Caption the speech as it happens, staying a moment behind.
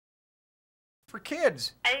for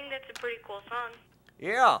kids. I think that's a pretty cool song.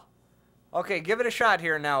 Yeah. Okay, give it a shot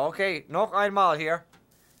here now. Okay, noch einmal here.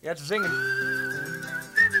 Jetzt singen.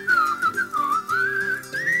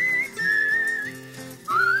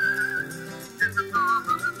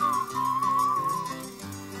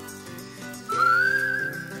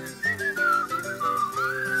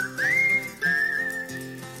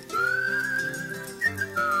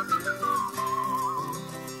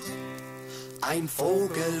 Ein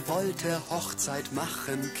Vogel wollte Hochzeit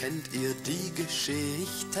machen, kennt ihr die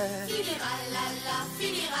Geschichte?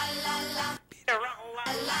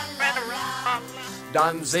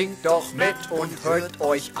 Dann singt doch mit und hört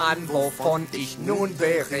euch an, wovon ich nun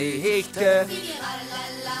berichte.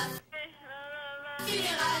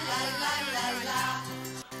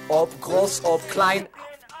 Ob groß, ob klein,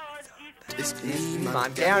 ist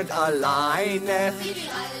niemand gern alleine.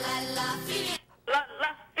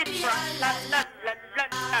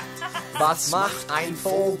 Was macht ein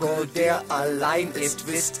Vogel, der allein ist?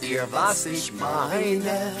 Wisst ihr, was ich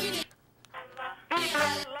meine?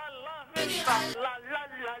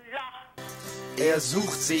 Er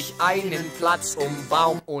sucht sich einen Platz um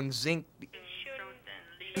Baum und singt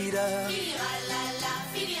Lieder.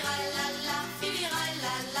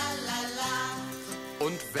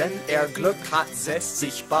 Und wenn er Glück hat, setzt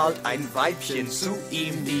sich bald ein Weibchen zu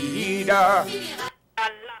ihm nieder.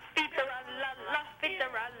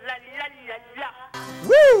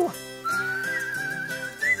 Woo!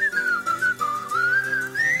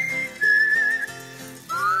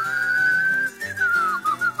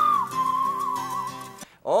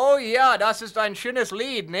 Oh ja, das ist ein schönes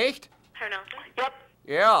Lied, nicht? Yep.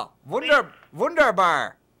 Ja,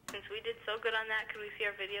 wunderbar. Since we did so good on that, could we see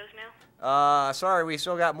our videos now? Sorry, we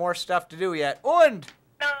still got more stuff to do yet. Und,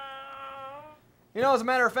 No. you know, as a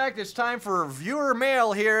matter of fact, it's time for viewer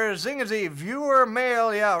mail here. Zing-a-zee, viewer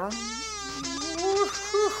mail, yeah.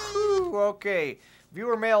 Okay,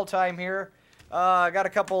 viewer mail time here. I got a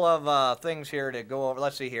couple of things here to go over.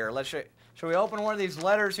 Let's see here. Shall we open one of these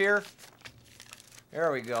letters here?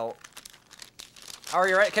 There we go. Are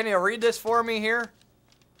you right? Can you read this for me here?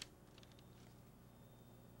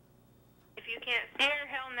 If you can't see her,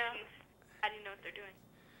 hell no. How do you know what they're doing?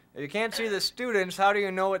 If you can't see the students, how do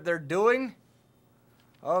you know what they're doing?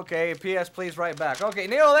 Okay, P.S. Please write back. Okay,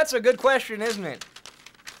 Neil, that's a good question, isn't it?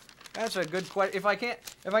 That's a good question. If I can't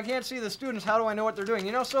see the students, how do I know what they're doing?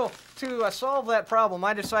 You know, so to solve that problem,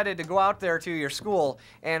 I decided to go out there to your school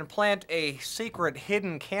and plant a secret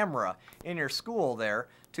hidden camera in your school there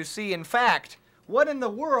to see, in fact, what in the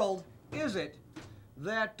world is it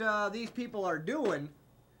that these people are doing.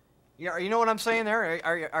 Yeah, you know what I'm saying there?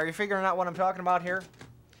 Are you figuring out what I'm talking about here?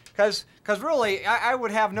 Because really, I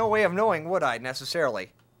would have no way of knowing, would I,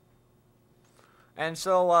 necessarily? And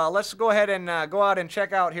so let's go ahead and go out and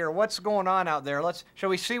check out here what's going on out there. Shall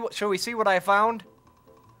we see what I found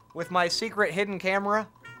with my secret hidden camera?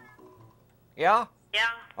 Yeah? Yeah.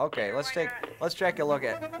 Okay, let's take a look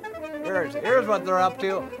at. Here's what they're up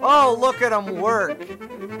to. Oh, look at them work.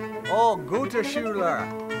 Oh, gute Schüler.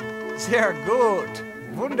 Sehr gut.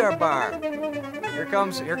 Wunderbar. Here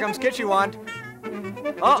comes Kitschewand.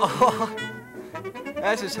 Uh-oh.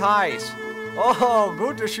 Das ist heiß. Oh,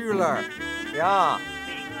 gute Schüler. Ja.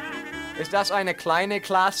 Ist das eine kleine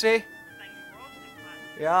Klasse?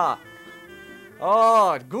 Ja.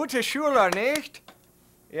 Oh, gute Schüler, nicht?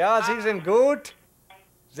 Ja, Sie sind gut.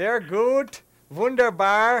 Sehr gut.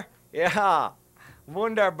 Wunderbar. Ja.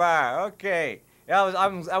 Wunderbar. Okay. Yeah,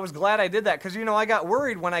 I was glad I did that because, you know, I got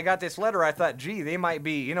worried when I got this letter. I thought, gee, they might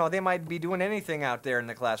be doing anything out there in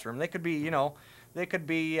the classroom. They could be, you know,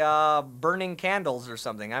 burning candles or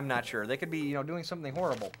something. I'm not sure. They could be, you know, doing something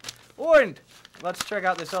horrible. And let's check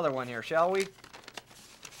out this other one here, shall we?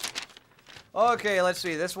 Okay, let's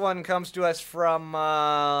see. This one comes to us from,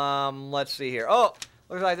 let's see here. Oh,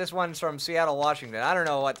 looks like this one's from Seattle, Washington. I don't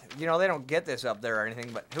know what, you know, they don't get this up there or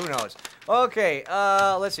anything, but who knows. Okay,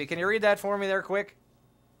 let's see. Can you read that for me there quick?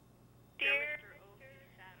 Dear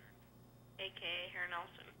Saturn, a.k.a. Herr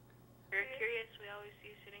Nelson, we're curious. We always see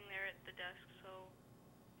you sitting there at the desk, so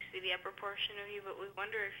we see the upper portion of you, but we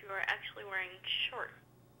wonder if you are actually wearing shorts.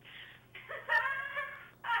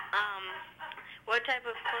 What type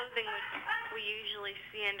of clothing would we usually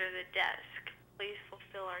see under the desk? Please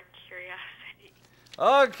fulfill our curiosity.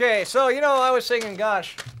 Okay, so, you know, I was thinking,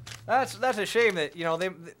 gosh, that's a shame that, you know,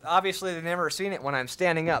 they've never seen it when I'm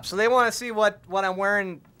standing up. So they want to see what I'm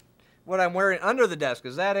wearing under the desk.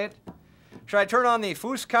 Is that it? Should I turn on the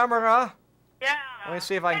Fußkamera? Yeah. Let me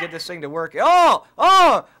see if I can get this thing to work. Oh,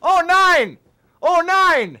 9! Oh,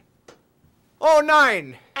 9! Oh,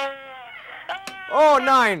 9! Oh,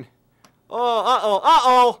 9! Oh, uh-oh,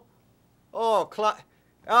 uh-oh! Oh,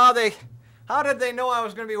 how did they know I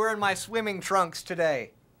was going to be wearing my swimming trunks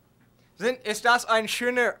today? Ist das eine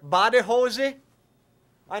schöne Badehose?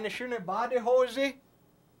 Eine schöne Badehose?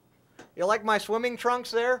 You like my swimming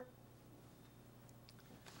trunks there?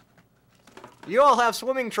 You all have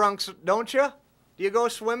swimming trunks, don't you? Do you go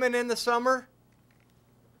swimming in the summer?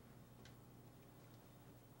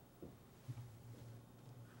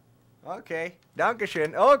 Okay,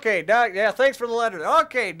 Dankeschön. Okay, yeah, thanks for the letter.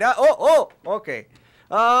 Okay, okay.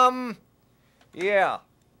 Yeah,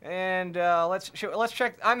 and let's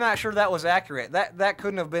check. I'm not sure that was accurate. That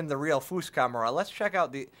couldn't have been the real Fußkamera. Let's check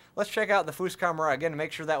out the Fußkamera again to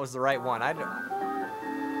make sure that was the right one.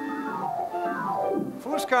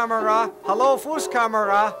 Fußkamera. Hello,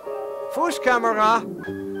 Fußkamera. Fußkamera.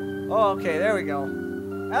 Oh, okay, there we go.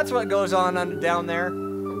 That's what goes on down there.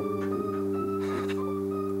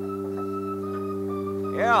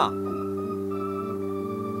 Yeah.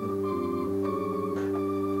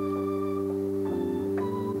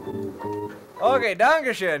 Okay,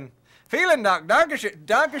 Dankeschön. Vielen Dank. Dankeschön.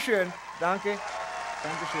 Dankeschön. Danke.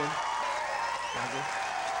 Dankeschön. Danke.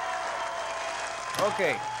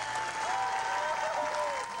 Okay.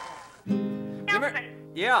 Nelson.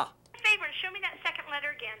 Yeah. Favor, show me that second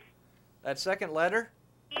letter again. That second letter?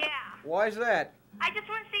 Yeah. Why is that? I just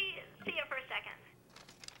want to see it for a second.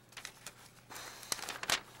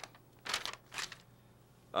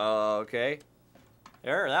 Okay.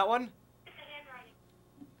 There, that one? It's the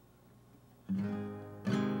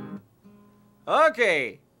handwriting.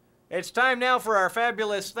 Okay. It's time now for our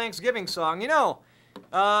fabulous Thanksgiving song. You know,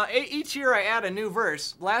 each year I add a new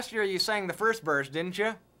verse. Last year you sang the first verse, didn't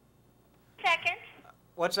you? Second.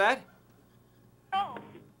 What's that? Oh.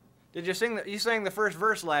 Did you you sang the first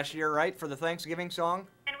verse last year, right, for the Thanksgiving song?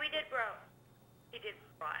 And we did grow. He did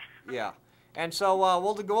fly. Yeah. And so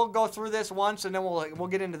we'll go through this once, and then we'll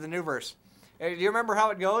get into the new verse. Do you remember how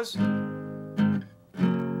it goes?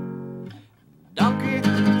 Danke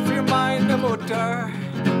für meine Mutter.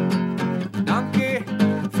 Danke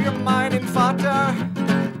für meinen Vater.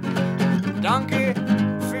 Danke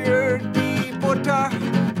für die Butter.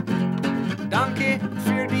 Danke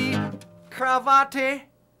für die Krawatte.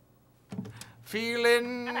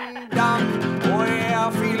 Vielen Dank, oh yeah,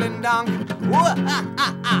 vielen Dank,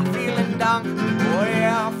 vielen Dank, oh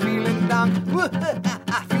yeah, vielen Dank,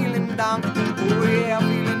 vielen Dank, oh yeah,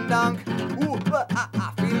 vielen Dank,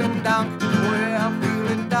 vielen Dank, oh yeah,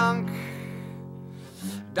 vielen Dank.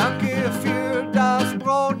 Danke für das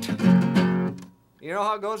Brot. You know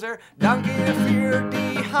how it goes there? Danke für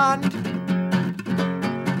die Hand.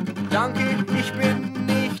 Danke, ich bin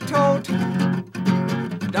nicht tot.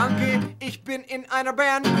 Danke, ich bin in einer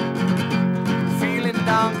Band. Vielen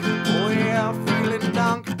Dank, oh yeah, vielen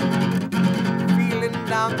Dank. Vielen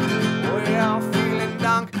Dank, oh yeah, vielen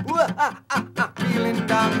Dank. Vielen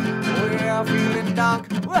Dank, oh yeah, vielen Dank.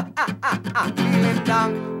 Vielen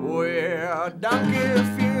Dank, oh yeah. Danke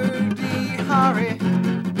für die Haare.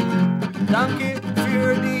 Danke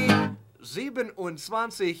für die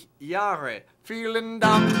 27 Jahre. Vielen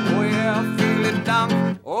Dank, oh yeah, vielen Dank.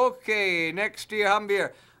 Okay, next hier haben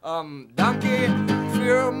wir danke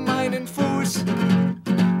für meinen Fuß.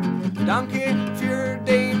 Danke für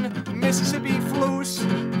den Mississippi-Fluss.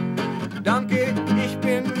 Danke, ich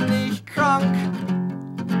bin nicht krank.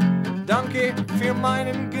 Danke für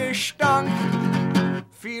meinen Gestank.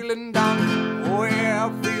 Vielen Dank, oh yeah,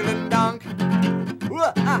 vielen Dank.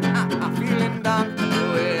 Vielen Dank,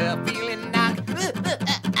 oh yeah, vielen Dank.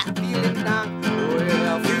 Vielen Dank, oh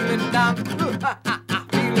yeah, vielen Dank.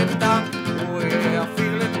 Vielen Dank, oh yeah,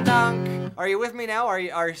 vielen Dank. Are you with me now? Are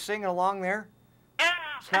you singing along there?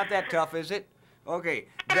 It's not that tough, is it? Okay.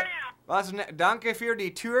 Danke für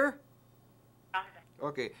die Tour.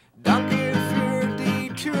 Okay. Danke für die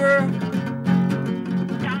Tour.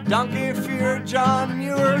 Danke für John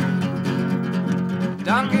Muir.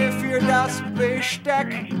 Danke für das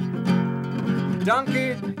Besteck.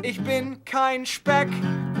 Danke, ich bin kein Speck.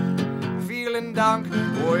 Vielen Dank,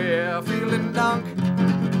 oh yeah, vielen Dank.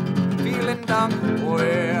 Vielen Dank, oh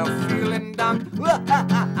yeah, vielen Dank.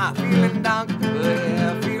 Vielen Dank, oh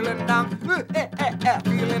yeah, vielen Dank.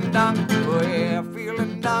 Vielen Dank, oh yeah,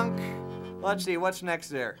 vielen Dank. Let's see, what's next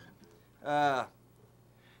there?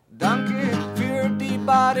 Danke für die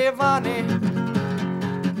Badewanne.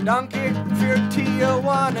 Danke für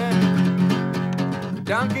Tijuana.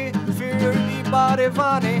 Danke für die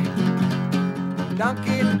Badewanne.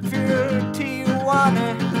 Danke für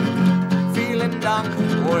Tijuana. Vielen Dank,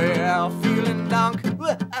 oh yeah, vielen Dank.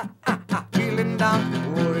 Vielen Dank,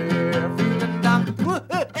 oh yeah, vielen Dank.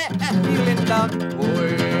 Vielen Dank, oh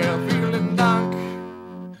yeah, vielen Dank.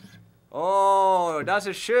 Oh, Das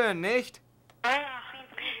ist schön, nicht?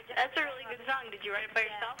 That's a really good song. Did you write it by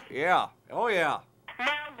yourself? Yeah. Oh, yeah. Now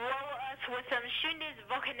blow us with some schönes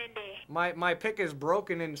Wochenende. My pick is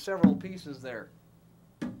broken in several pieces there.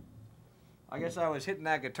 I guess I was hitting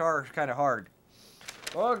that guitar kind of hard.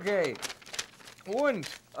 Okay. Und,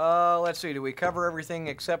 let's see, do we cover everything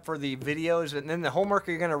except for the videos? And then the homework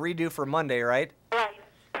you're going to redo for Monday, right? Right.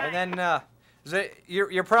 And then,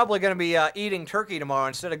 you're probably going to be eating turkey tomorrow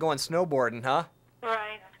instead of going snowboarding, huh?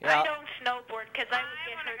 Right. Yeah. I don't snowboard because I would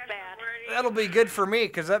get hurt bad. That'll be good for me,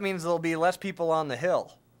 because that means there'll be less people on the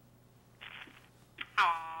hill. Aww.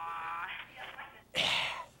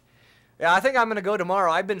 Yeah, I think I'm going to go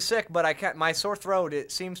tomorrow. I've been sick, but I can't. My sore throat,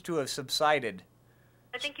 it seems to have subsided.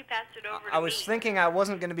 I think you passed it over to I was me. thinking I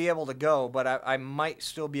wasn't going to be able to go, but I might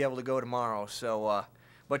still be able to go tomorrow. So,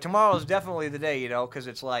 but tomorrow is definitely the day, you know, because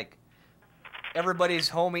it's like everybody's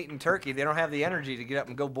home eating turkey. They don't have the energy to get up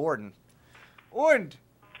and go boarding. Und,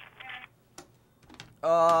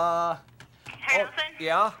 Hey, Nelson?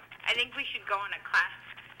 yeah, I think we should go on a class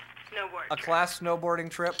snowboard. a class snowboarding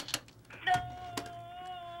trip.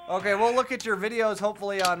 No. Okay, we'll look at your videos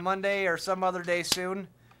hopefully on Monday or some other day soon.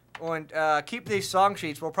 And keep these song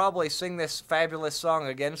sheets. We'll probably sing this fabulous song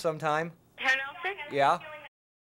again sometime. Herr Nelson? Yeah.